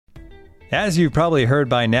As you've probably heard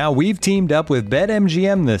by now, we've teamed up with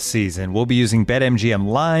BetMGM this season. We'll be using BetMGM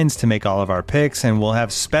lines to make all of our picks, and we'll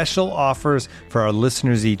have special offers for our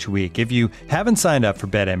listeners each week. If you haven't signed up for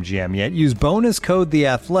BetMGM yet, use bonus code The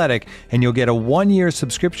Athletic, and you'll get a 1-year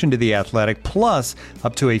subscription to The Athletic, plus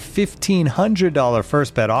up to a $1,500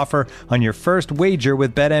 first bet offer on your first wager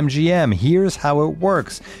with BetMGM. Here's how it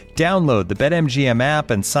works. Download the BetMGM app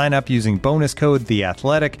and sign up using bonus code The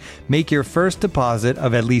Athletic. Make your first deposit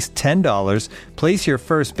of at least $10. Place your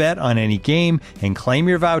first bet on any game and claim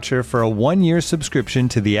your voucher for a 1-year subscription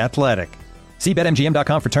to The Athletic. See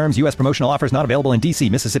BetMGM.com for terms. U.S. promotional offers not available in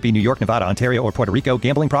D.C., Mississippi, New York, Nevada, Ontario, or Puerto Rico.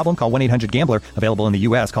 Gambling problem? Call 1-800-GAMBLER. Available in the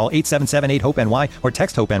U.S. Call 877-8-HOPE-NY or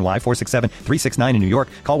text HOPE-NY 467-369 in New York.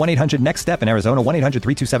 Call 1-800-NEXT-STEP in Arizona.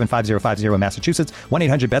 1-800-327-5050 in Massachusetts.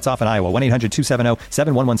 1-800-BETS-OFF in Iowa.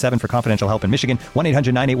 1-800-270-7117 for confidential help in Michigan.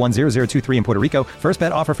 1-800-981-0023 in Puerto Rico. First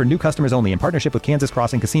bet offer for new customers only in partnership with Kansas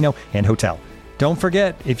Crossing Casino and Hotel. Don't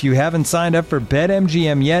forget, if you haven't signed up for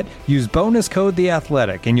BetMGM yet, use bonus code The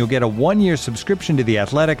Athletic, and you'll get a 1-year subscription to The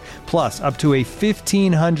Athletic, plus up to a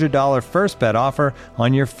 $1,500 first bet offer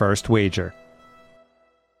on your first wager.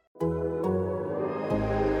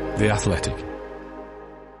 The Athletic.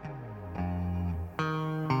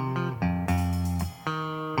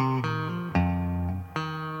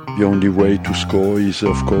 The only way to score is,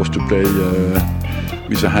 of course, to play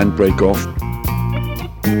with a handbrake off.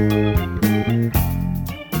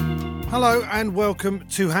 Hello and welcome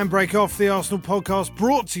to Handbrake Off, the Arsenal podcast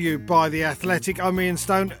brought to you by The Athletic. I'm Ian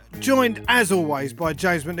Stone, joined as always by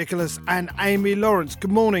James McNicholas and Amy Lawrence.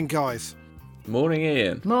 Good morning, guys. Morning,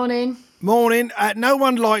 Ian. Morning. Morning. No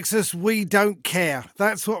one likes us, we don't care.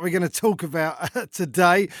 That's what we're going to talk about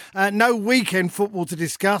today. No weekend football to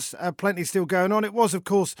discuss. Plenty still going on. It was, of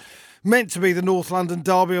course, meant to be the North London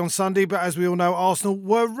derby on Sunday, but as we all know, Arsenal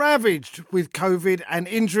were ravaged with COVID and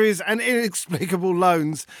injuries and inexplicable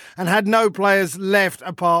loans and had no players left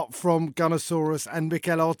apart from Gunnersaurus and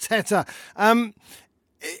Mikel Arteta.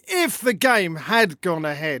 If the game had gone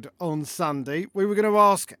ahead on Sunday, we were going to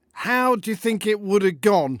ask, how do you think it would have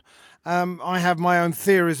gone? I have my own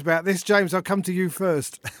theories about this. James, I'll come to you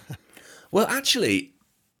first. Well, actually,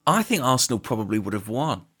 I think Arsenal probably would have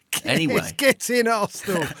won. Anyway, get in,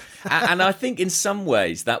 Arsenal. And I think in some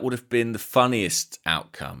ways that would have been the funniest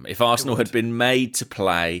outcome if Arsenal had been made to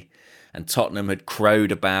play and Tottenham had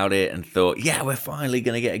crowed about it and thought, yeah, we're finally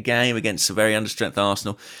going to get a game against a very understrength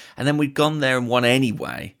Arsenal. And then we'd gone there and won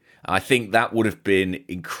anyway. I think that would have been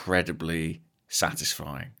incredibly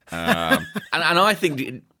satisfying. And I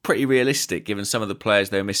think pretty realistic given some of the players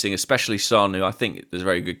they were missing, especially Son, who I think there's a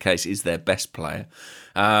very good case is their best player.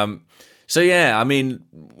 So, yeah, I mean,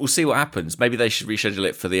 we'll see what happens. Maybe they should reschedule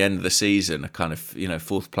it for the end of the season, a kind of,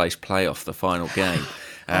 fourth place playoff, the final game.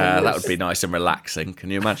 That would be nice and relaxing. Can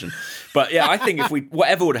you imagine? But, yeah, I think if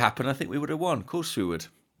whatever would happen, I think we would have won. Of course we would.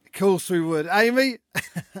 Of course we would. Amy?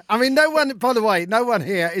 I mean, no one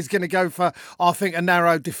here is going to go for, I think, a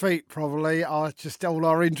narrow defeat, probably. Just all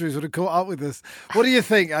our injuries would have caught up with us. What do you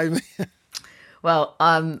think, Amy? Well,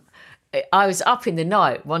 I was up in the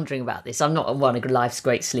night wondering about this. I'm not one of life's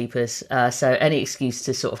great sleepers, so any excuse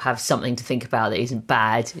to sort of have something to think about that isn't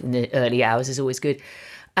bad in the early hours is always good.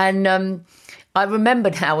 And I remember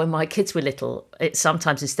now when my kids were little,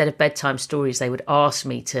 sometimes instead of bedtime stories, they would ask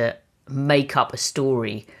me to make up a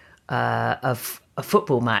story of a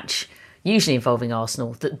football match, usually involving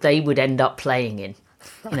Arsenal, that they would end up playing in.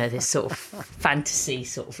 This sort of fantasy,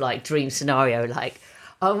 sort of like dream scenario, like,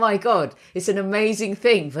 oh my God, it's an amazing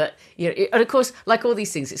thing. But, and of course, like all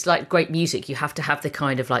these things, it's like great music. You have to have the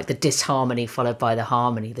kind of like the disharmony followed by the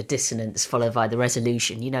harmony, the dissonance followed by the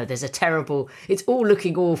resolution. There's a terrible, it's all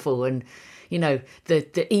looking awful. And,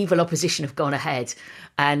 the evil opposition have gone ahead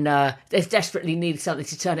and they desperately need something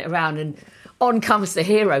to turn it around. And on comes the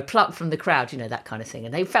hero plucked from the crowd, that kind of thing.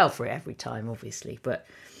 And they fell for it every time, obviously. But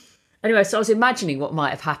anyway, so I was imagining what might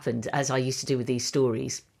have happened as I used to do with these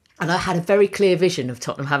stories. And I had a very clear vision of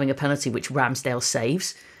Tottenham having a penalty which Ramsdale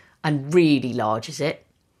saves and really larges it.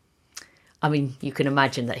 I mean, you can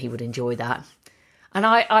imagine that he would enjoy that. And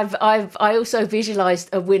I also visualised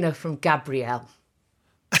a winner from Gabriel.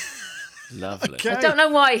 Lovely. Okay. I don't know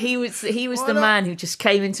why he was the man who just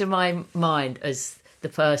came into my mind as the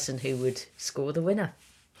person who would score the winner.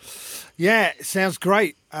 Yeah, sounds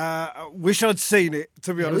great. Wish I'd seen it,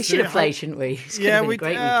 to be honest. We should have played, shouldn't we? It's Yeah, we.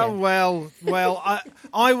 Great weekend.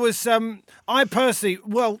 I was. I personally.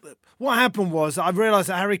 Well, what happened was I realised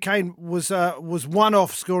that Harry Kane was one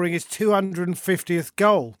off scoring his 250th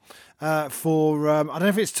goal. for, I don't know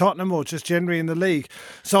if it's Tottenham or just generally in the league.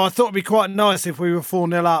 So I thought it'd be quite nice if we were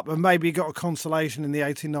 4-0 up and maybe got a consolation in the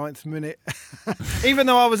 89th minute, even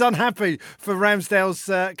though I was unhappy for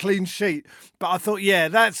Ramsdale's clean sheet. But I thought, yeah,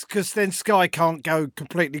 that's because then Sky can't go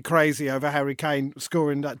completely crazy over Harry Kane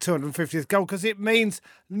scoring that 250th goal, because it means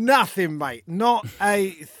nothing, mate. Not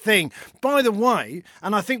a thing. By the way,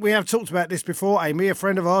 and I think we have talked about this before, Amy, a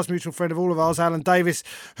friend of ours, mutual friend of all of ours, Alan Davis,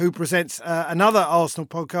 who presents another Arsenal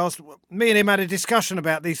podcast, me and him had a discussion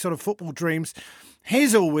about these sort of football dreams.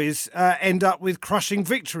 His always end up with crushing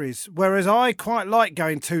victories, whereas I quite like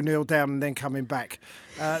going 2-0 down and then coming back.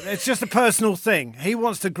 It's just a personal thing. He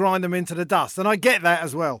wants to grind them into the dust, and I get that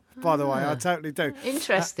as well, by the way. I totally do.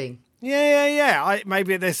 Interesting. Yeah.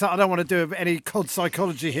 Maybe there's. I don't want to do any COD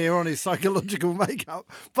psychology here on his psychological makeup,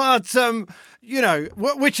 but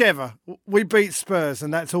whichever, we beat Spurs,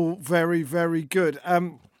 and that's all very, very good.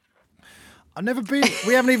 I've never been.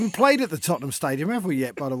 We haven't even played at the Tottenham Stadium, have we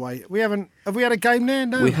yet? By the way, we haven't. Have we had a game there?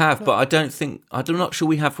 No, we have, but I'm not sure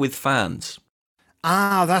we have with fans.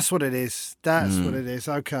 Ah, that's what it is. That's what it is.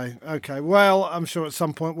 Okay. Well, I'm sure at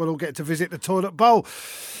some point we'll all get to visit the Toilet Bowl.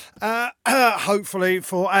 Hopefully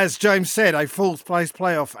for, as James said, a fourth place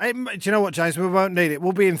playoff. Hey, do you know what, James? We won't need it.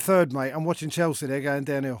 We'll be in third, mate. I'm watching Chelsea. They're going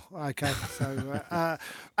downhill. Okay. So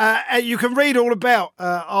you can read all about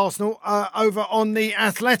Arsenal over on The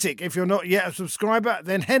Athletic. If you're not yet a subscriber,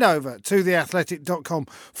 then head over to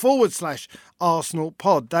theathletic.com/Arsenal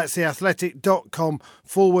pod. That's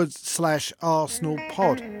theathletic.com/Arsenal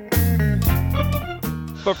pod.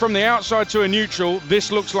 But from the outside to a neutral,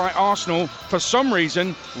 this looks like Arsenal, for some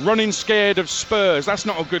reason, running scared of Spurs. That's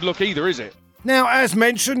not a good look either, is it? Now, as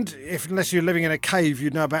mentioned, unless you're living in a cave,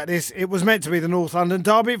 you'd know about this. It was meant to be the North London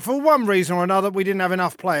derby. For one reason or another, we didn't have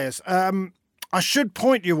enough players. I should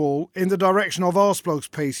point you all in the direction of Arsblog's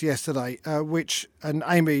piece yesterday, and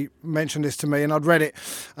Amy mentioned this to me, and I'd read it,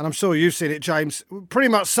 and I'm sure you've seen it, James. Pretty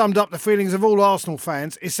much summed up the feelings of all Arsenal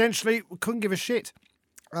fans. Essentially, we couldn't give a shit.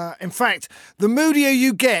 In fact, the moodier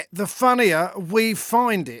you get, the funnier we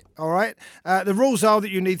find it, all right? The rules are that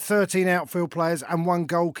you need 13 outfield players and one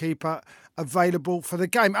goalkeeper available for the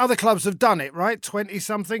game. Other clubs have done it, right?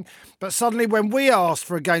 20-something. But suddenly when we ask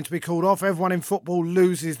for a game to be called off, everyone in football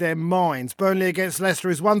loses their minds. Burnley against Leicester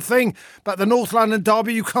is one thing, but the North London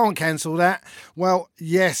derby, you can't cancel that. Well,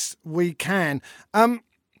 yes, we can.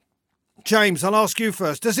 James, I'll ask you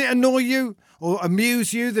first. Does it annoy you or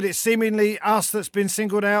amuse you that it's seemingly us that's been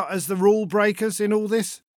singled out as the rule breakers in all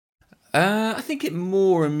this? I think it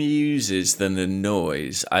more amuses than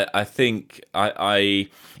annoys. I think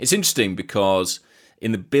it's interesting because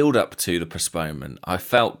in the build-up to the postponement, I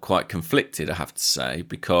felt quite conflicted, I have to say,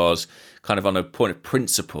 because kind of on a point of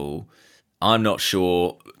principle, I'm not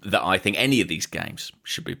sure that I think any of these games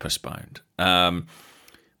should be postponed.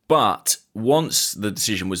 But once the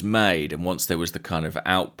decision was made and once there was the kind of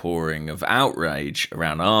outpouring of outrage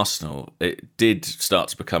around Arsenal, it did start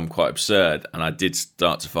to become quite absurd, and I did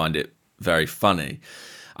start to find it very funny.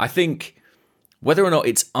 I think whether or not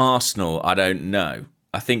it's Arsenal, I don't know.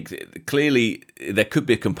 I think clearly there could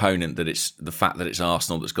be a component that it's the fact that it's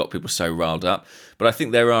Arsenal that's got people so riled up. But I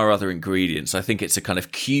think there are other ingredients. I think it's a kind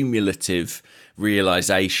of cumulative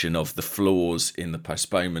realisation of the flaws in the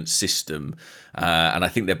postponement system. And I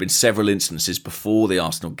think there have been several instances before the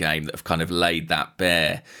Arsenal game that have kind of laid that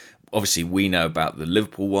bare. Obviously, we know about the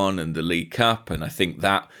Liverpool one and the League Cup, and I think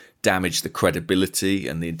that damaged the credibility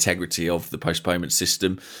and the integrity of the postponement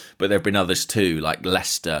system. But there have been others too, like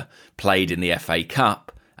Leicester played in the FA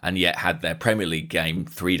Cup and yet had their Premier League game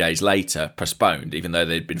 3 days later postponed, even though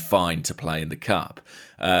they'd been fine to play in the Cup.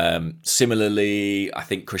 Similarly, I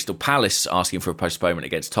think Crystal Palace asking for a postponement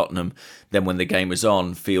against Tottenham, then when the game was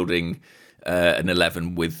on, fielding an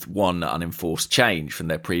 11 with one unenforced change from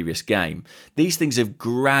their previous game. These things have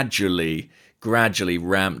gradually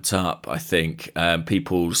ramped up, I think,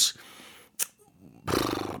 people's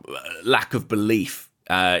lack of belief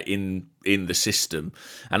in the system.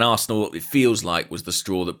 And Arsenal, it feels like, was the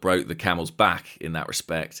straw that broke the camel's back in that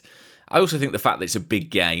respect. I also think the fact that it's a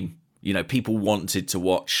big game, you know, people wanted to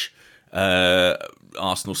watch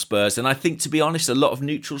Arsenal Spurs. And I think, to be honest, a lot of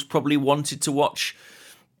neutrals probably wanted to watch,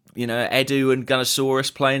 you know, Edu and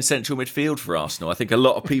Gunnosaurus playing central midfield for Arsenal. I think a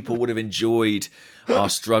lot of people would have enjoyed our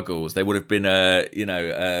struggles. They would have been a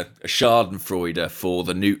schadenfreude for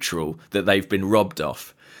the neutral that they've been robbed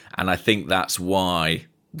of. And I think that's why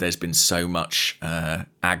there's been so much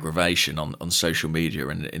aggravation on social media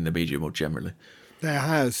and in the media more generally. There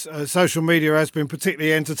has. Social media has been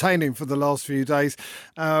particularly entertaining for the last few days.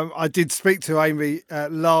 I did speak to Amy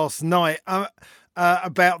last night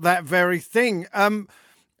about that very thing.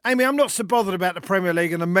 Amy, I'm not so bothered about the Premier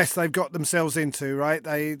League and the mess they've got themselves into, right?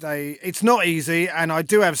 It's not easy, and I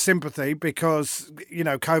do have sympathy because,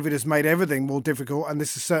 COVID has made everything more difficult, and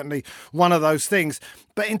this is certainly one of those things.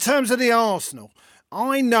 But in terms of the Arsenal,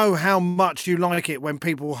 I know how much you like it when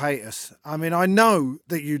people hate us. I mean, I know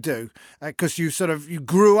that you do, because you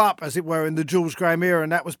grew up, as it were, in the George Graham era,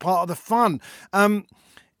 and that was part of the fun.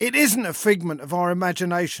 It isn't a figment of our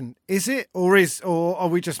imagination, is it? Or are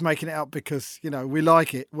we just making it up because, we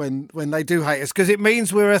like it when they do hate us? Because it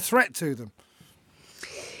means we're a threat to them.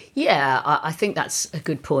 Yeah, I think that's a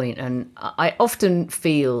good point. And I often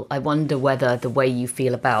I wonder whether the way you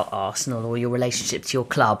feel about Arsenal or your relationship to your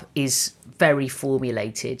club is very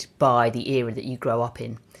formulated by the era that you grow up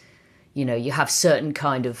in. You have certain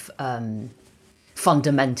kind of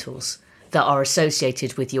fundamentals that are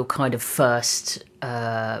associated with your kind of first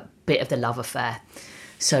bit of the love affair.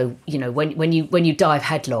 So, when you dive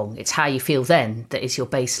headlong, it's how you feel then that is your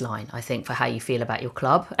baseline, I think, for how you feel about your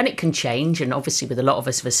club. And it can change. And obviously with a lot of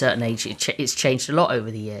us of a certain age, it's changed a lot over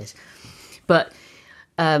the years. But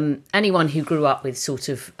anyone who grew up with sort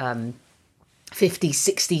of 50s,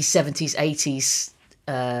 60s, 70s, 80s,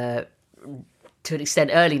 to an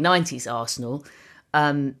extent early 90s Arsenal,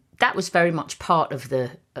 that was very much part of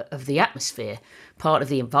the atmosphere. Part of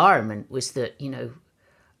the environment was that,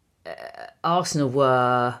 Arsenal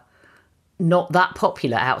were not that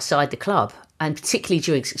popular outside the club. And particularly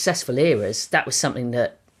during successful eras, that was something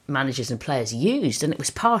that managers and players used, and it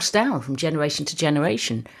was passed down from generation to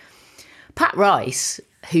generation. Pat Rice,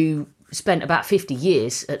 who spent about 50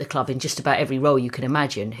 years at the club in just about every role you can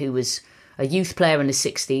imagine, who was a youth player in the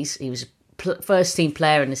 60s, he was a first-team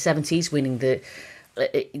player in the 70s, winning the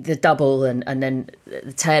double and then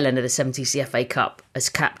the tail end of the 70s, the FA Cup as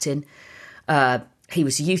captain. He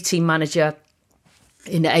was a youth team manager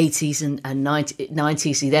in the 80s and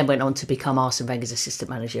 90s. He then went on to become Arsene Wenger's assistant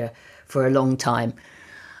manager for a long time.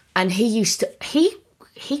 And he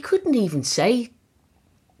couldn't even say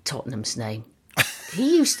Tottenham's name.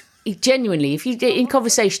 He genuinely, if you in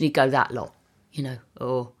conversation, he'd go that lot,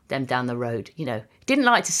 or them down the road, didn't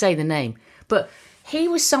like to say the name. But he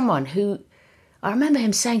was someone who, I remember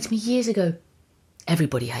him saying to me years ago,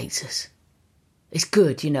 everybody hates us. It's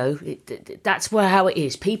good, that's how it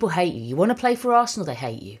is. People hate you. You want to play for Arsenal, they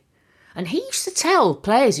hate you. And he used to tell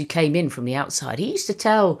players who came in from the outside, he used to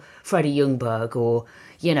tell Freddie Ljungberg or,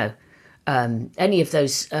 any of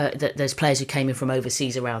those players who came in from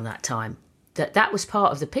overseas around that time, that was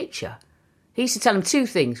part of the picture. He used to tell them two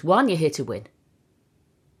things. One, you're here to win.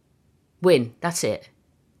 Win, that's it.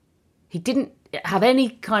 He didn't have any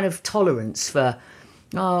kind of tolerance for,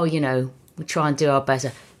 we try and do our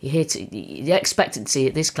better. You're here the expectancy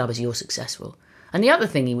at this club is you're successful. And the other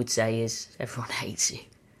thing he would say is everyone hates you.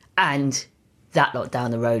 And that lot down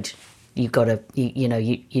the road, you've got to,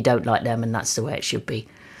 you don't like them, and that's the way it should be.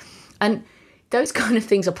 And those kind of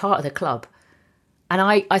things are part of the club. And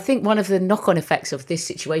I think one of the knock-on effects of this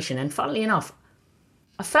situation, and funnily enough,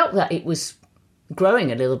 I felt that it was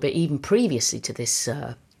growing a little bit even previously to this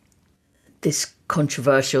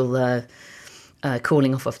controversial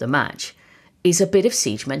calling off of the match, is a bit of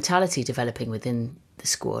siege mentality developing within the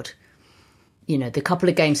squad. The couple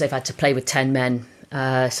of games they've had to play with 10 men,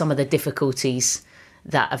 some of the difficulties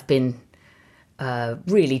that have been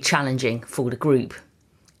really challenging for the group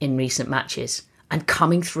in recent matches and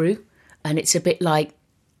coming through. And it's a bit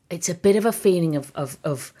of a feeling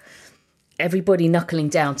of everybody knuckling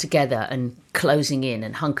down together and closing in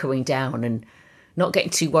and hunkering down and not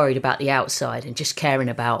getting too worried about the outside and just caring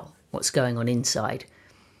about what's going on inside.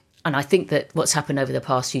 And I think that what's happened over the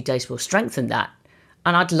past few days will strengthen that.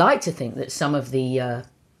 And I'd like to think that some of the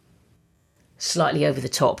slightly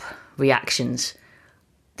over-the-top reactions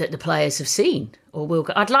that the players have seen or will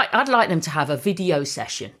go, I'd like them to have a video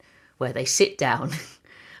session where they sit down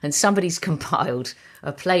and somebody's compiled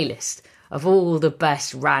a playlist of all the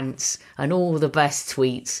best rants and all the best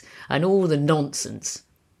tweets and all the nonsense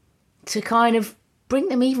to kind of bring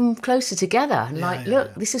them even closer together and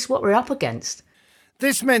look, this is what we're up against.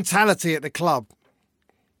 This mentality at the club,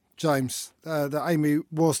 James, that Amy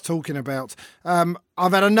was talking about.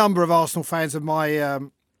 I've had a number of Arsenal fans of my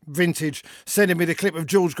vintage sending me the clip of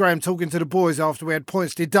George Graham talking to the boys after we had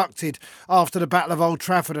points deducted after the Battle of Old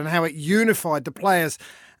Trafford and how it unified the players.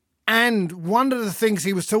 And one of the things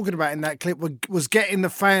he was talking about in that clip was getting the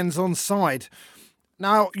fans on side.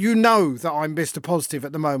 Now, you know that I'm Mr. Positive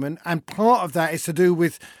at the moment, and part of that is to do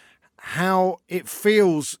with how it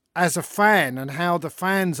feels as a fan and how the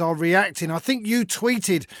fans are reacting. I think you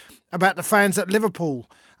tweeted about the fans at Liverpool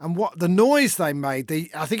and what the noise they made.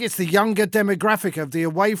 I think it's the younger demographic of the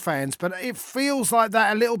away fans, but it feels like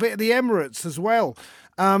that a little bit at the Emirates as well.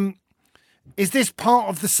 Is this part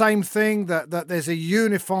of the same thing, that there's a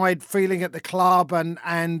unified feeling at the club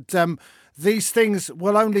and these things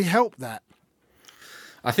will only help that?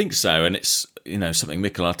 I think so, and it's something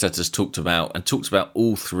Mikel Arteta's talked about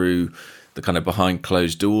all through the kind of behind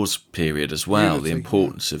closed doors period as well. Unity, the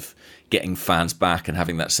importance of getting fans back and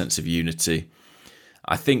having that sense of unity.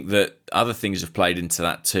 I think that other things have played into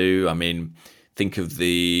that too. I mean, think of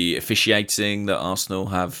the officiating that Arsenal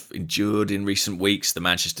have endured in recent weeks, the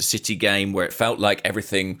Manchester City game where it felt like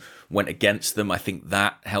everything went against them. I think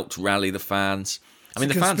that helped rally the fans. The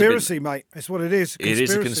conspiracy, mate. It's what it is. It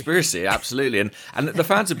is a conspiracy, absolutely. And the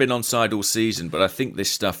fans have been on side all season, but I think this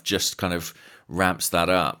stuff just kind of ramps that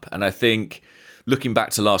up. And I think looking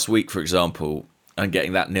back to last week, for example, and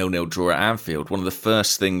getting that 0-0 draw at Anfield, one of the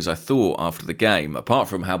first things I thought after the game, apart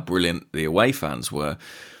from how brilliant the away fans were,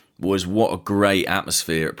 was what a great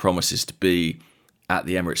atmosphere it promises to be at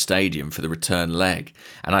the Emirates Stadium for the return leg.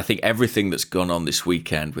 And I think everything that's gone on this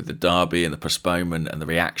weekend with the derby and the postponement and the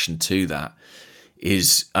reaction to that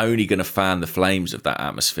is only going to fan the flames of that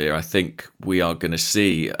atmosphere. I think we are going to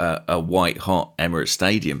see a white-hot Emirates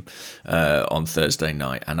Stadium on Thursday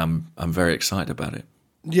night, and I'm very excited about it.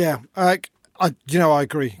 Yeah, I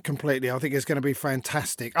agree completely. I think it's going to be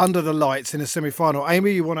fantastic. Under the lights in a semi-final.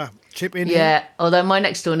 Amy, you want to chip in? Yeah, here? Although my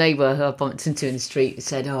next door neighbour who I bumped into in the street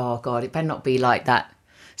said, oh, God, it better not be like that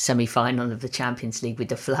semi-final of the Champions League with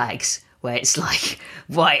the flags, where it's like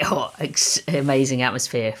white hot, amazing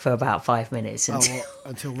atmosphere for about 5 minutes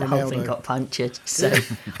until the whole thing got punctured. So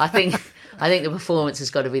I think the performance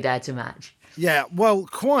has got to be there to match. Yeah, well,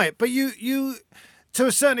 quite. But you to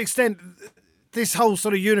a certain extent, this whole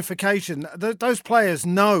sort of unification, those players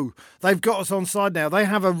know they've got us on side now. They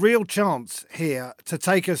have a real chance here to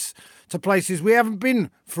take us to places we haven't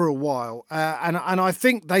been for a while. And I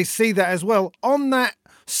think they see that as well. On that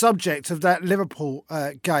subject of that Liverpool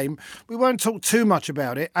game, we won't talk too much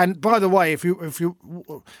about it. And by the way, if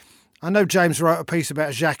you I know James wrote a piece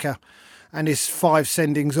about Xhaka and his 5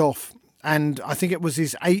 sendings off, and I think it was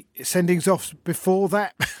his 8 sendings off before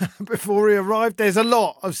that, before he arrived. There's a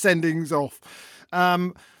lot of sendings off.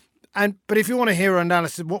 But if you want to hear an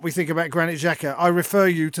analysis of what we think about Granit Xhaka, I refer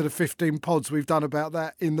you to the 15 pods we've done about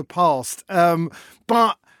that in the past.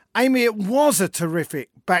 But Amy, it was a terrific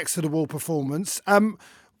backs to the wall performance.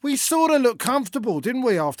 We sort of looked comfortable, didn't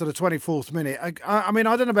we, after the 24th minute? I mean,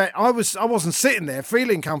 I don't know about... I wasn't sitting there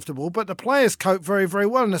feeling comfortable, but the players coped very, very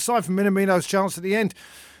well. And aside from Minamino's chance at the end,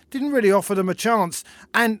 didn't really offer them a chance.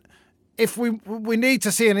 And if we need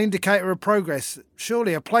to see an indicator of progress,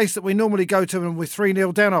 surely a place that we normally go to and we're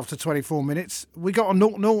 3-0 down after 24 minutes, we got a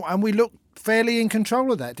 0-0 and we looked fairly in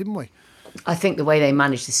control of that, didn't we? I think the way they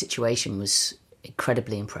managed the situation was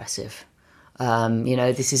incredibly impressive.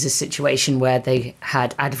 This is a situation where they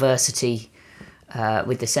had adversity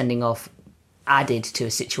with the sending off added to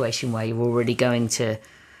a situation where you're already going to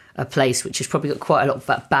a place which has probably got quite a lot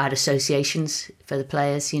of bad associations for the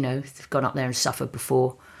players. They've gone up there and suffered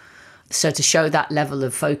before. So to show that level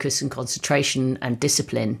of focus and concentration and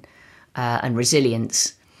discipline and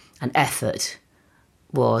resilience and effort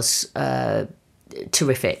was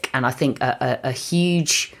terrific. And I think a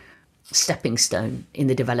huge stepping stone in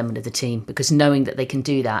the development of the team, because knowing that they can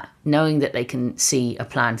do that, knowing that they can see a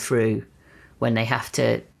plan through when they have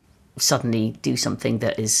to suddenly do something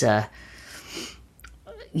that is,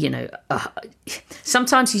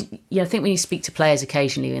 sometimes I think when you speak to players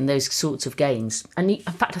occasionally in those sorts of games, and in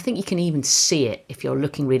fact, I think you can even see it if you're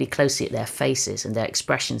looking really closely at their faces and their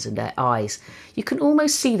expressions and their eyes, you can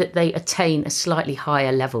almost see that they attain a slightly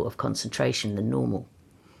higher level of concentration than normal.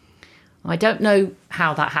 I don't know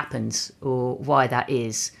how that happens or why that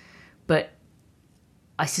is, but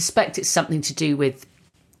I suspect it's something to do with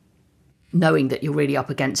knowing that you're really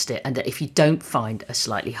up against it, and that if you don't find a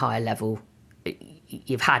slightly higher level,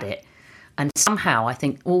 you've had it. And somehow I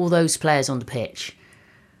think all those players on the pitch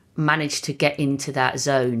managed to get into that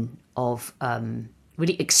zone of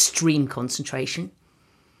really extreme concentration.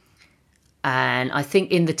 And I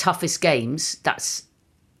think in the toughest games, that's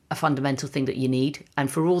a fundamental thing that you need.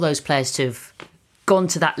 And for all those players to have gone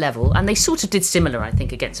to that level, and they sort of did similar, I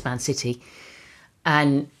think, against Man City,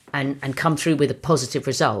 and come through with a positive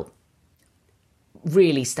result,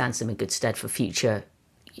 really stands them in good stead for future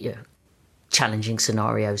challenging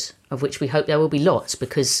scenarios, of which we hope there will be lots,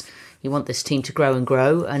 because you want this team to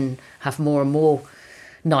grow and have more and more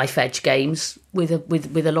knife edge games with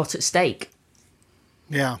a lot at stake.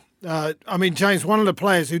 Yeah. James, one of the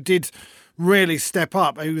players who did really step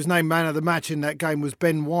up, who was named man of the match in that game, was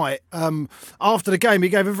Ben White. After the game, he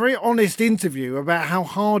gave a very honest interview about how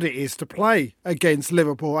hard it is to play against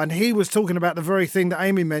Liverpool. And he was talking about the very thing that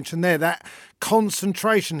Amy mentioned there, that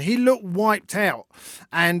concentration. He looked wiped out.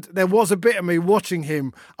 And there was a bit of me watching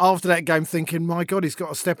him after that game thinking, my God, he's got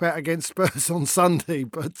to step out against Spurs on Sunday.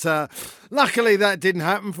 But luckily that didn't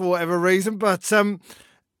happen for whatever reason. But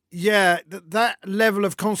yeah, that level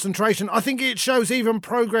of concentration, I think it shows even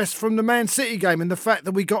progress from the Man City game and the fact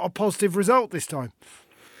that we got a positive result this time.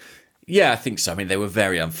 Yeah, I think so. I mean, they were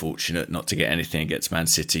very unfortunate not to get anything against Man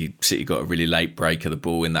City. City got a really late break of the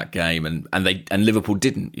ball in that game, and Liverpool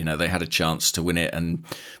didn't. You know, they had a chance to win it and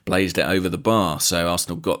blazed it over the bar. So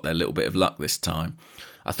Arsenal got their little bit of luck this time.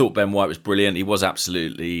 I thought Ben White was brilliant. He was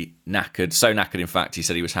absolutely knackered. So knackered, in fact, he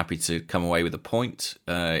said he was happy to come away with a point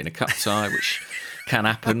in a cup tie, which can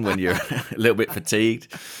happen when you're a little bit fatigued.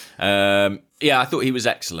 Yeah, I thought he was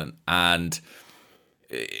excellent. And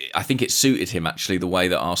I think it suited him, actually, the way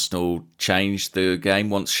that Arsenal changed the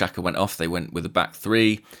game. Once Xhaka went off, they went with a back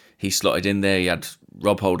three. He slotted in there. He had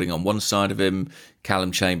Rob Holding on one side of him,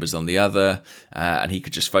 Callum Chambers on the other, and he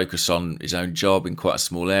could just focus on his own job in quite a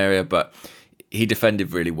small area. But he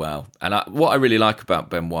defended really well. And what I really like about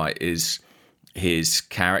Ben White is his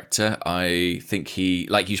character. I think he,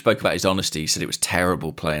 like you spoke about his honesty, he said it was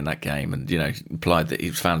terrible playing that game, and, you know, implied that he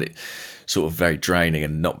found it sort of very draining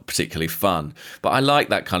and not particularly fun. But I like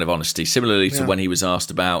that kind of honesty, similarly to when he was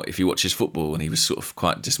asked about if he watches football, and he was sort of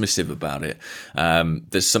quite dismissive about it.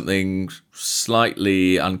 There's something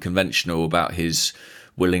slightly unconventional about his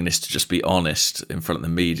willingness to just be honest in front of the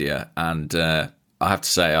media, and I have to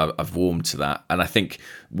say I've warmed to that. And I think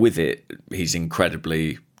with it, he's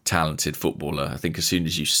incredibly talented footballer. I think as soon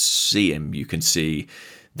as you see him, you can see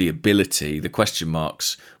the ability. The question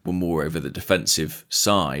marks were more over the defensive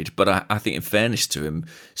side, but I think in fairness to him,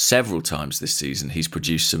 several times this season he's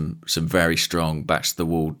produced some very strong backs to the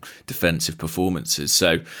wall defensive performances.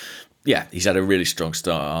 So yeah, he's had a really strong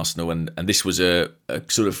start at Arsenal, and this was a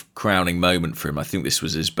sort of crowning moment for him. I think this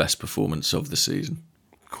was his best performance of the season.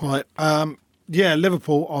 Quite. Yeah,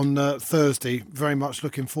 Liverpool on Thursday. Very much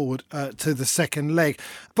looking forward to the second leg.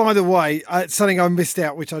 By the way, something I missed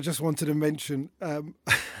out, which I just wanted to mention,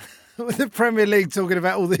 with the Premier League talking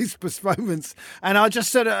about all these postponements. And I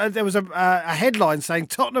just said there was a headline saying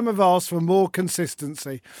Tottenham have asked for more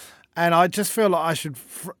consistency. And I just feel like I should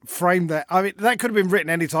frame that. I mean, that could have been written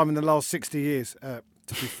any time in the last 60 years.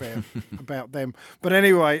 To be fair, about them. But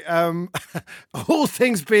anyway, all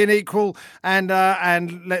things being equal, and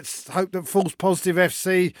let's hope that False Positive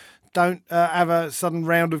FC don't have a sudden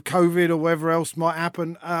round of COVID or whatever else might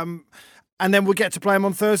happen. And then we'll get to play them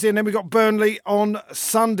on Thursday, and then we've got Burnley on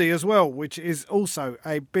Sunday as well, which is also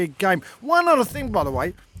a big game. One other thing, by the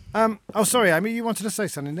way. Sorry, Amy, you wanted to say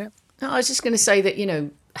something there? No, I was just going to say that, you know,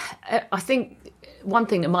 I think one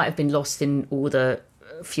thing that might have been lost in all the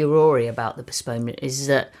furore about the postponement is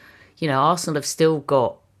that, you know, Arsenal have still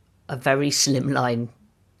got a very slimline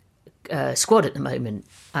squad at the moment,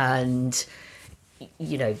 and,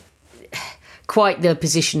 you know, quite the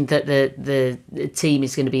position that the team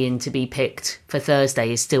is going to be in to be picked for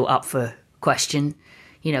Thursday is still up for question.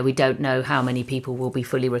 You know, we don't know how many people will be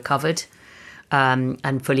fully recovered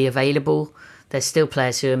and fully available. There's still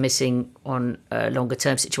players who are missing on longer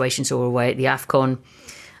term situations or away at the AFCON,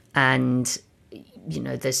 and you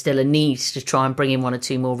know, there's still a need to try and bring in one or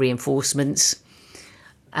two more reinforcements.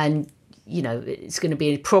 And, you know, it's going to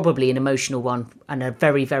be probably an emotional one and a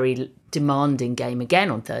very, very demanding game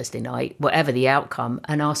again on Thursday night, whatever the outcome.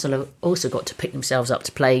 And Arsenal have also got to pick themselves up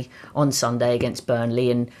to play on Sunday against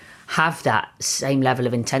Burnley and have that same level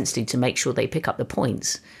of intensity to make sure they pick up the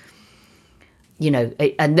points. You know,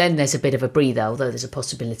 and then there's a bit of a breather, although there's a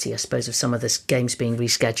possibility, I suppose, of some of the games being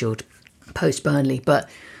rescheduled post-Burnley. But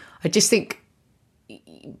I just think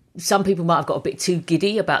some people might have got a bit too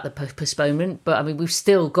giddy about the postponement, but I mean, we've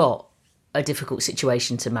still got a difficult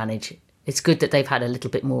situation to manage. It's good that they've had a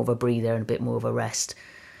little bit more of a breather and a bit more of a rest.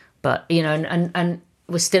 But, you know, and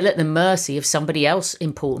we're still at the mercy of somebody else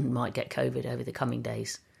important might get COVID over the coming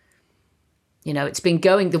days. You know, it's been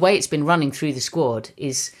going, the way it's been running through the squad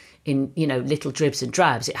is in, you know, little dribs and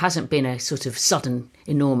drabs. It hasn't been a sort of sudden,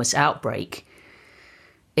 enormous outbreak.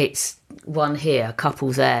 It's one here, a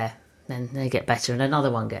couple there. Then they get better, and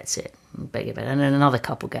another one gets it, and then another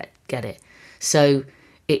couple get it. So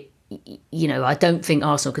it, you know, I don't think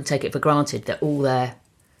Arsenal can take it for granted that all their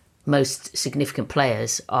most significant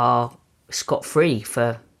players are scot-free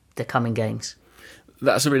for the coming games.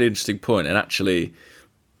 That's a really interesting point, and actually,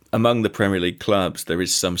 among the Premier League clubs, there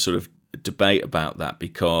is some sort of debate about that,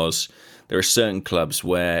 because there are certain clubs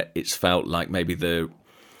where it's felt like maybe the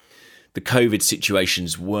the COVID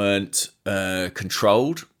situations weren't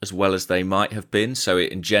controlled as well as they might have been. So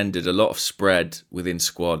it engendered a lot of spread within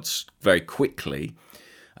squads very quickly.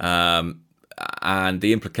 And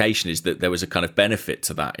the implication is that there was a kind of benefit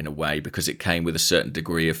to that in a way, because it came with a certain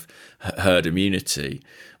degree of herd immunity,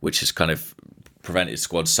 which has kind of prevented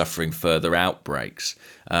squads suffering further outbreaks.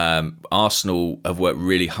 Arsenal have worked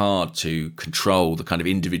really hard to control the kind of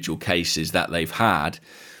individual cases that they've had,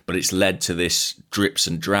 but it's led to this drips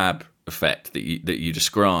and drab effect that you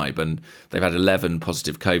describe. And they've had 11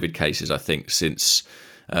 positive COVID cases, I think, since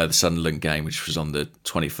the Sunderland game, which was on the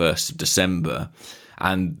 21st of December.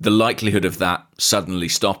 And the likelihood of that suddenly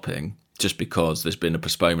stopping, just because there's been a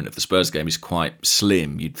postponement of the Spurs game, is quite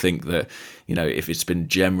slim. You'd think that, if it's been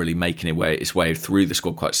generally making its way through the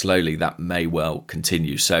squad quite slowly, that may well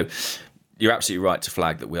continue. So you're absolutely right to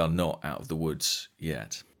flag that we are not out of the woods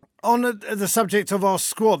yet. On the subject of our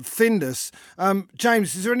squad thinness,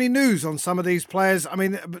 James, is there any news on some of these players? I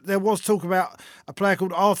mean, there was talk about a player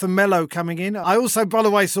called Arthur Melo coming in. I also, by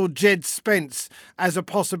the way, saw Jed Spence as a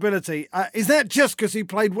possibility. Is that just because he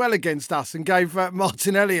played well against us and gave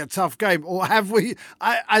Martinelli a tough game? Or have we,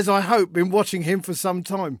 as I hope, been watching him for some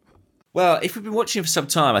time? Well, if we've been watching him for some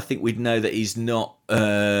time, I think we'd know that he's not...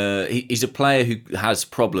 he's a player who has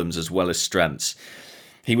problems as well as strengths.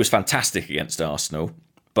 He was fantastic against Arsenal,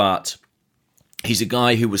 but he's a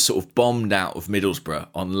guy who was sort of bombed out of Middlesbrough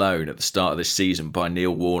on loan at the start of this season by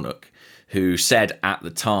Neil Warnock, who said at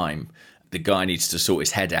the time, the guy needs to sort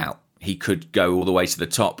his head out. He could go all the way to the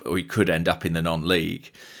top, or he could end up in the non-league.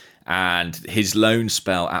 And his loan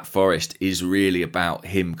spell at Forest is really about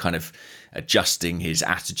him kind of adjusting his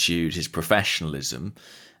attitude, his professionalism.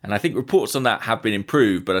 And I think reports on that have been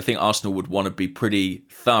improved, but I think Arsenal would want to be pretty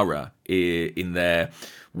thorough in their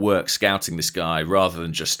work scouting this guy rather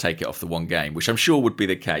than just take it off the one game, which I'm sure would be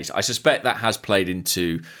the case. I suspect that has played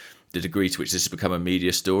into the degree to which this has become a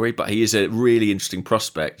media story, but he is a really interesting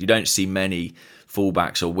prospect. You don't see many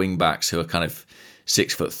fullbacks or wingbacks who are kind of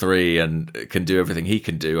 6'3" and can do everything he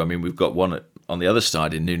can do. I mean, we've got one on the other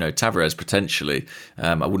side in Nuno Tavares potentially.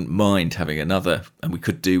 I wouldn't mind having another, and we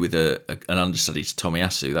could do with an understudy to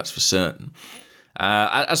Tomiyasu, that's for certain.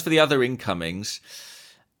 As for the other incomings,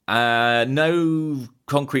 no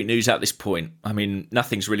concrete news at this point. I mean,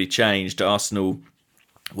 nothing's really changed. Arsenal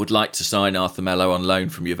would like to sign Arthur Melo on loan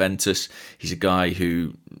from Juventus. He's a guy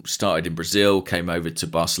who started in Brazil, came over to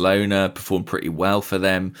Barcelona, performed pretty well for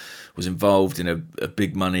them, was involved in a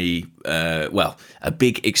big money, a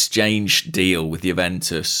big exchange deal with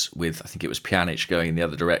Juventus, with I think it was Pjanic going in the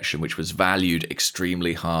other direction, which was valued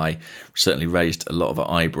extremely high, certainly raised a lot of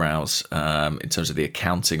eyebrows in terms of the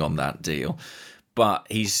accounting on that deal. But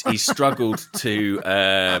he's struggled to...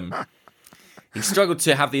 He struggled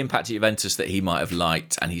to have the impact at Juventus that he might have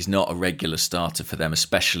liked, and he's not a regular starter for them,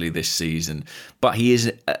 especially this season. But he is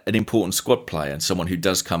an important squad player and someone who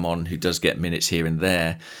does come on, who does get minutes here and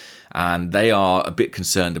there. And they are a bit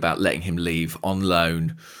concerned about letting him leave on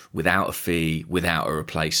loan without a fee, without a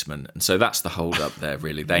replacement. And so that's the hold up there,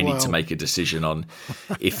 really. They need to make a decision on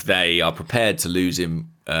if they are prepared to lose him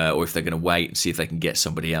or if they're going to wait and see if they can get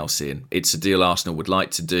somebody else in. It's a deal Arsenal would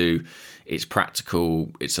like to do. It's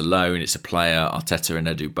practical, it's a loan, it's a player Arteta and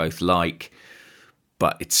Edu both like,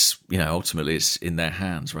 but it's, ultimately it's in their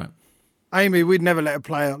hands, right? Amy, we'd never let a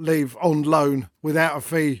player leave on loan without a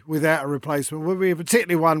fee, without a replacement, would we?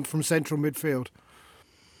 Particularly one from central midfield.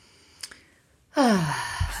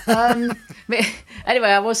 Anyway,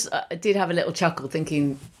 I did have a little chuckle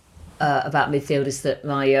thinking about midfielders, that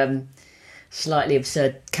my slightly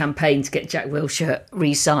absurd campaign to get Jack Wilshere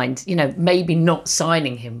re-signed, maybe not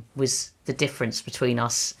signing him was the difference between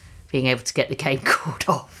us being able to get the game called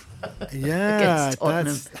off against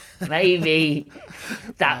Tottenham. Maybe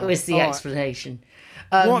that was the explanation.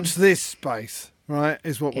 Watch this space, right,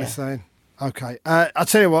 is what we're saying. Okay. I'll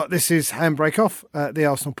tell you what, this is Handbrake Off, the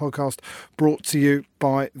Arsenal podcast, brought to you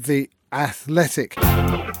by The Athletic.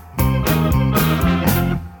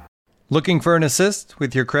 Looking for an assist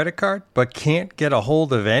with your credit card, but can't get a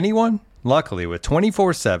hold of anyone? Luckily, with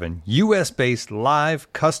 24/7 US-based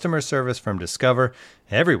live customer service from Discover,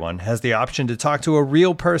 everyone has the option to talk to a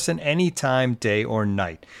real person anytime, day or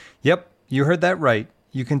night. Yep, you heard that right.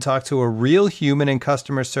 You can talk to a real human in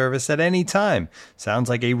customer service at any time. Sounds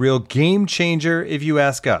like a real game changer if you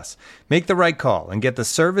ask us. Make the right call and get the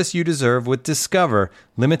service you deserve with Discover.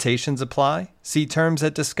 Limitations apply. See terms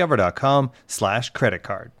at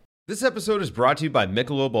discover.com/creditcard. This episode is brought to you by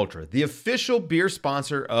Michelob Ultra, the official beer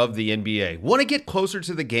sponsor of the NBA. Want to get closer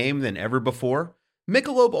to the game than ever before?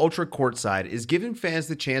 Michelob Ultra Courtside is giving fans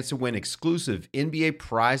the chance to win exclusive NBA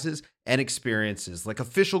prizes and experiences like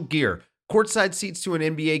official gear, courtside seats to an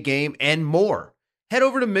NBA game, and more. Head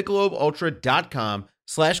over to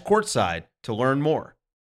MichelobUltra.com/courtside to learn more.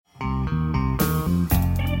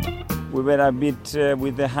 We were a bit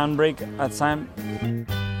with the handbrake at time.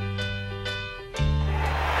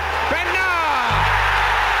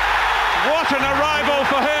 What an arrival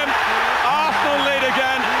for him. Arsenal lead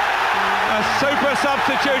again. A super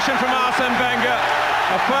substitution from Arsene Wenger.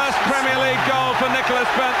 A first Premier League goal for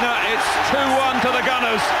Nicklas Bendtner. It's 2-1 to the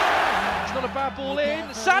Gunners. It's not a bad ball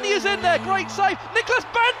in. Sani is in there. Great save. Nicklas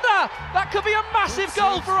Bendtner. That could be a massive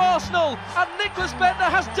goal for Arsenal. And Nicklas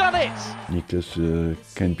Bendtner has done it. Nicklas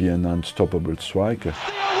can be an unstoppable striker.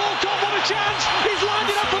 Theo Walcott, what a chance. He's lined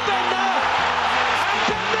it up for Bendtner.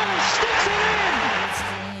 And Bendtner sticks it in.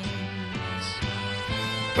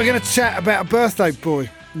 We're going to chat about a birthday boy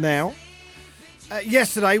now.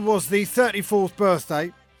 Yesterday was the 34th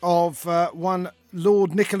birthday of one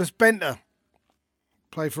Lord Nicklas Bendtner.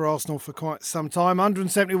 Played for Arsenal for quite some time.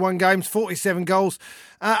 171 games, 47 goals.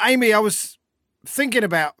 Amy, I was thinking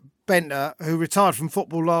about Bendtner, who retired from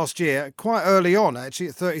football last year, quite early on, actually,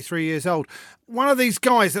 at 33 years old. One of these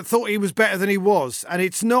guys that thought he was better than he was, and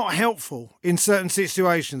it's not helpful in certain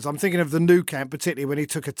situations. I'm thinking of the Nou Camp, particularly when he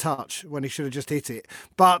took a touch, when he should have just hit it.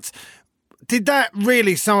 But did that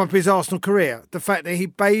really sum up his Arsenal career? The fact that he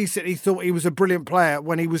basically thought he was a brilliant player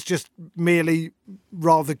when he was just merely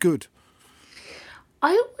rather good?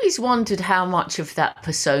 I always wondered how much of that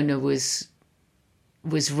persona was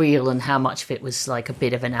real and how much of it was like a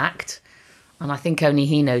bit of an act. And I think only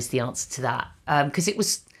he knows the answer to that. Because it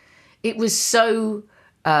was so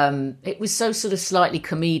sort of slightly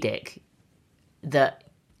comedic that,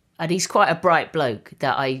 and he's quite a bright bloke,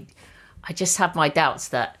 that I just have my doubts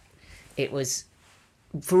that it was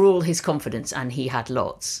for all his confidence, and he had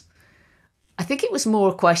lots. I think it was more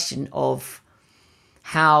a question of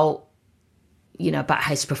how, about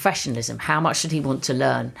his professionalism. How much did he want to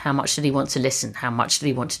learn? How much did he want to listen? How much did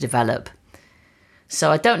he want to develop?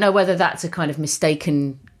 So I don't know whether that's a kind of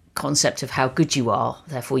mistaken concept of how good you are,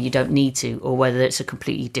 therefore you don't need to, or whether it's a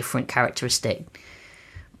completely different characteristic.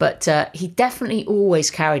 But he definitely always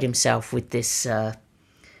carried himself with this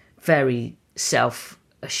very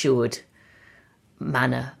self-assured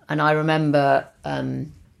manner. And I remember, I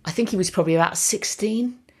think he was probably about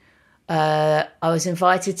 16. I was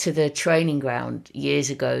invited to the training ground years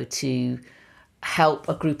ago to help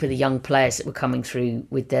a group of the young players that were coming through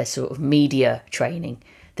with their sort of media training.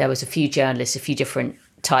 There was a few journalists, a few different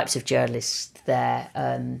types of journalists there.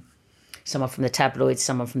 Someone from the tabloids,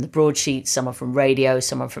 someone from the broadsheets, someone from radio,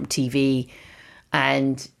 someone from TV.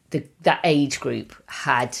 And that age group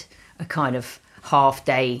had a kind of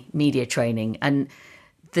half-day media training. And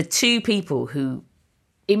the two people who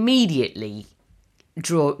immediately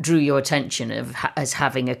drew your attention as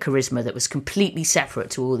having a charisma that was completely separate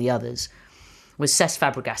to all the others was Cesc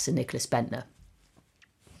Fabregas and Nicklas Bendtner,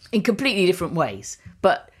 in completely different ways,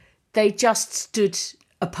 but they just stood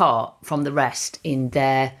apart from the rest in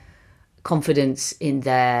their confidence, in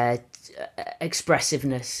their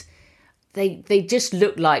expressiveness. They just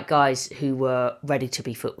looked like guys who were ready to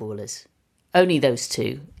be footballers. Only those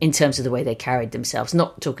two, in terms of the way they carried themselves,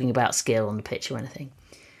 not talking about skill on the pitch or anything.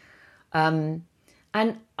 And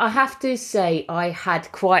I have to say, I had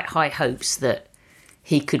quite high hopes that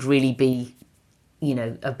he could really be,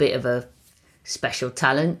 a bit of a special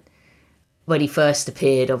talent. When he first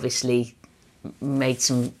appeared, obviously, made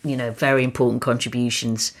some, very important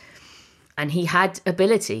contributions. And he had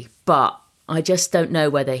ability, but I just don't know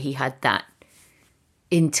whether he had that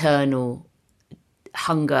internal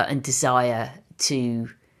hunger and desire to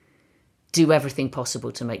do everything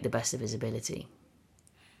possible to make the best of his ability.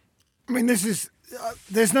 I mean, there's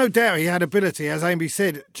no doubt he had ability, as Amy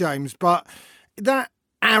said, James, but that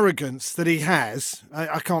arrogance that he has,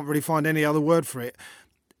 I can't really find any other word for it.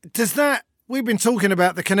 We've been talking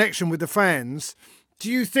about the connection with the fans.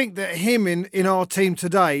 Do you think that him in our team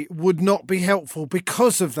today would not be helpful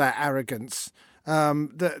because of that arrogance?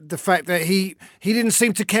 The fact that he didn't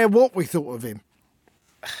seem to care what we thought of him.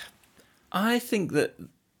 I think that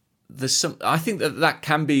that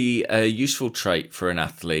can be a useful trait for an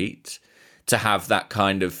athlete, to have that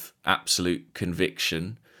kind of absolute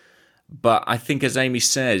conviction. But I think, as Amy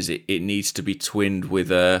says, it needs to be twinned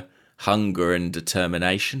with a hunger and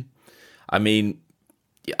determination. I mean,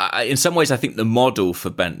 in some ways, I think the model for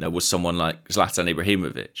Bendtner was someone like Zlatan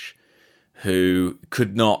Ibrahimovic, who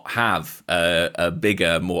could not have a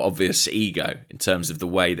bigger, more obvious ego in terms of the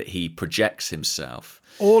way that he projects himself.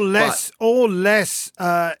 Or less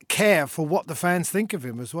care for what the fans think of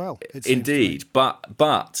him as well. Indeed,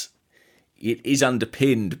 but it is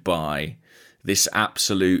underpinned by this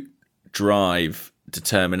absolute drive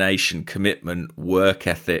determination, commitment, work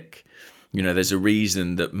ethic. You know, there's a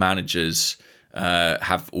reason that managers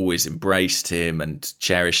have always embraced him and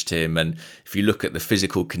cherished him. And if you look at the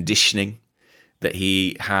physical conditioning that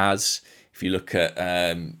he has, if you look at,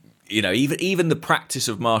 even the practice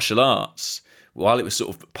of martial arts, while it was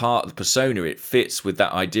sort of part of the persona, it fits with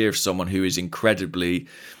that idea of someone who is incredibly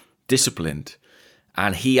disciplined.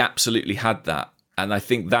 And he absolutely had that. And I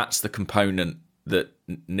think that's the component that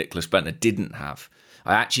Nicklas Bendtner didn't have.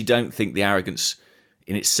 I actually don't think the arrogance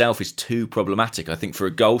in itself is too problematic. I think for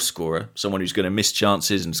a goal scorer, someone who's going to miss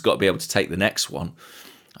chances and has got to be able to take the next one,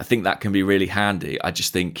 I think that can be really handy. I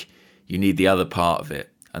just think you need the other part of it,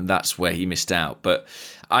 and that's where he missed out. But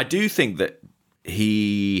I do think that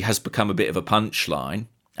he has become a bit of a punchline,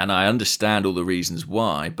 and I understand all the reasons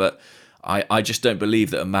why, but I just don't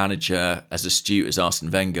believe that a manager as astute as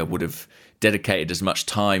Arsene Wenger would have dedicated as much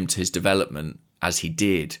time to his development as he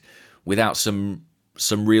did without some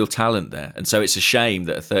real talent there. And so it's a shame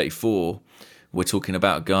that at 34 we're talking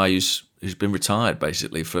about a guy who's been retired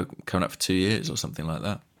basically for coming up for 2 years or something like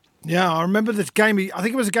that. Yeah, I remember the game. I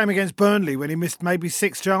think it was a game against Burnley when he missed maybe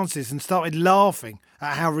 6 chances and started laughing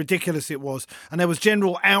at how ridiculous it was. And there was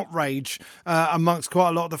general outrage amongst quite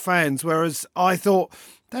a lot of the fans, whereas I thought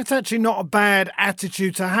that's actually not a bad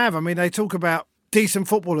attitude to have. I mean, they talk about decent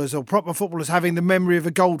footballers or proper footballers having the memory of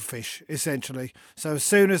a goldfish, essentially. So as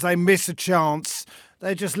soon as they miss a chance,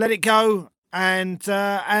 they just let it go, and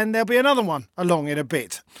there'll be another one along in a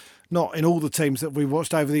bit. Not in all the teams that we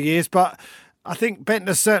watched over the years, but I think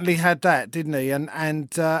Bendtner certainly had that, didn't he?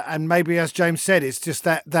 And maybe, as James said, it's just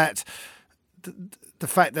that the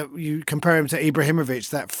fact that you compare him to Ibrahimovic,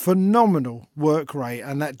 that phenomenal work rate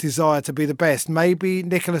and that desire to be the best. Maybe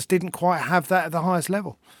Nicholas didn't quite have that at the highest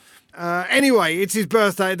level. Anyway, it's his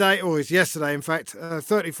birthday today, or it's yesterday, in fact,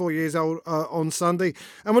 34 years old on Sunday.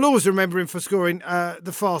 And we'll always remember him for scoring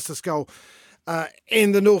the fastest goal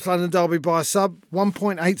in the North London derby by a sub,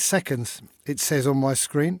 1.8 seconds, it says on my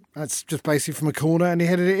screen. That's just basically from a corner, and he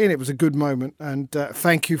headed it in. It was a good moment, and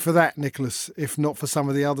thank you for that, Nicholas, if not for some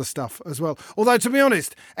of the other stuff as well. Although, to be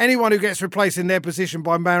honest, anyone who gets replaced in their position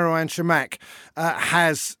by Marouane Chamakh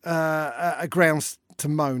has a grounds to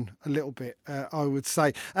moan a little bit, I would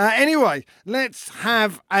say. Anyway, let's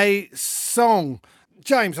have a song.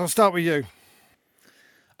 James, I'll start with you.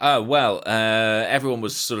 Everyone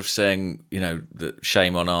was sort of saying, that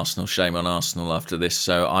shame on Arsenal after this,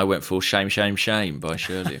 so I went for Shame, Shame, Shame by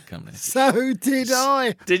Shirley & Company. So did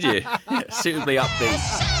I. Did you? Suitably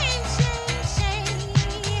upbeat.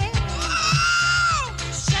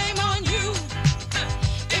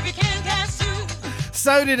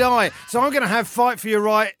 So did I. So I'm going to have Fight for Your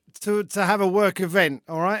Right to have a work event,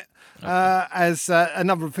 all right? Okay. As a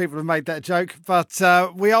number of people have made that joke. But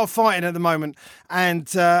we are fighting at the moment,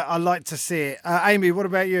 and I like to see it. Amy, what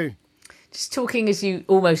about you? Just talking as you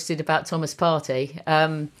almost did about Thomas Partey.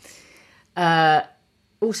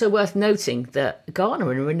 Also worth noting that Ghana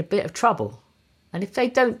are in a bit of trouble. And if they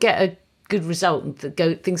don't get a good result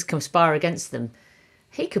and things conspire against them,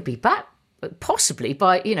 he could be back. Possibly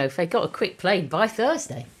by, if they got a quick plane by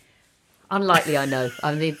Thursday. Unlikely, I know.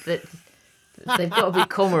 I mean, they've got to beat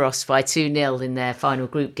Comoros by 2-0 in their final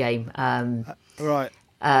group game. Right.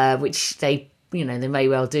 Which they may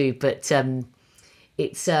well do. But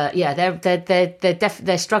it's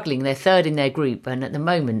they're struggling. They're third in their group, and at the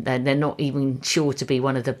moment they're not even sure to be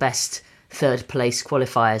one of the best third place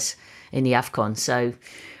qualifiers in the AFCON. So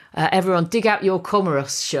everyone, dig out your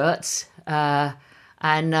Comoros shirts.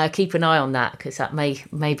 And keep an eye on that, because that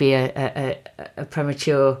may be a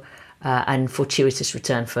premature and fortuitous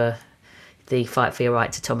return for the Fight for Your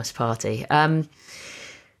Right to Thomas Partey.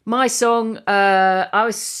 My song, I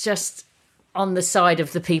was just on the side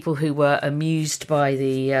of the people who were amused by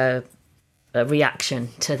the reaction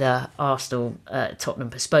to the Arsenal-Tottenham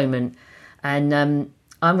postponement. And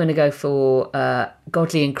I'm going to go for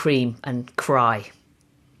Godley and Cream and Cry.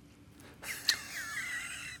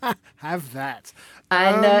 Have that.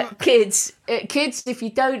 And kids, if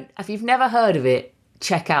you've never heard of it,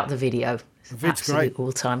 check out the video. It's great,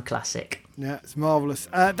 all-time classic. Yeah, it's marvellous.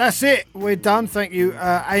 That's it. We're done. Thank you,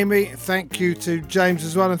 Amy. Thank you to James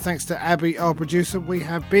as well, and thanks to Abby, our producer. We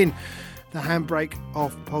have been the Handbrake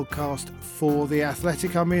Off podcast for The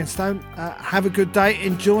Athletic. I'm Ian Stone. Have a good day.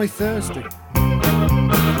 Enjoy Thursday.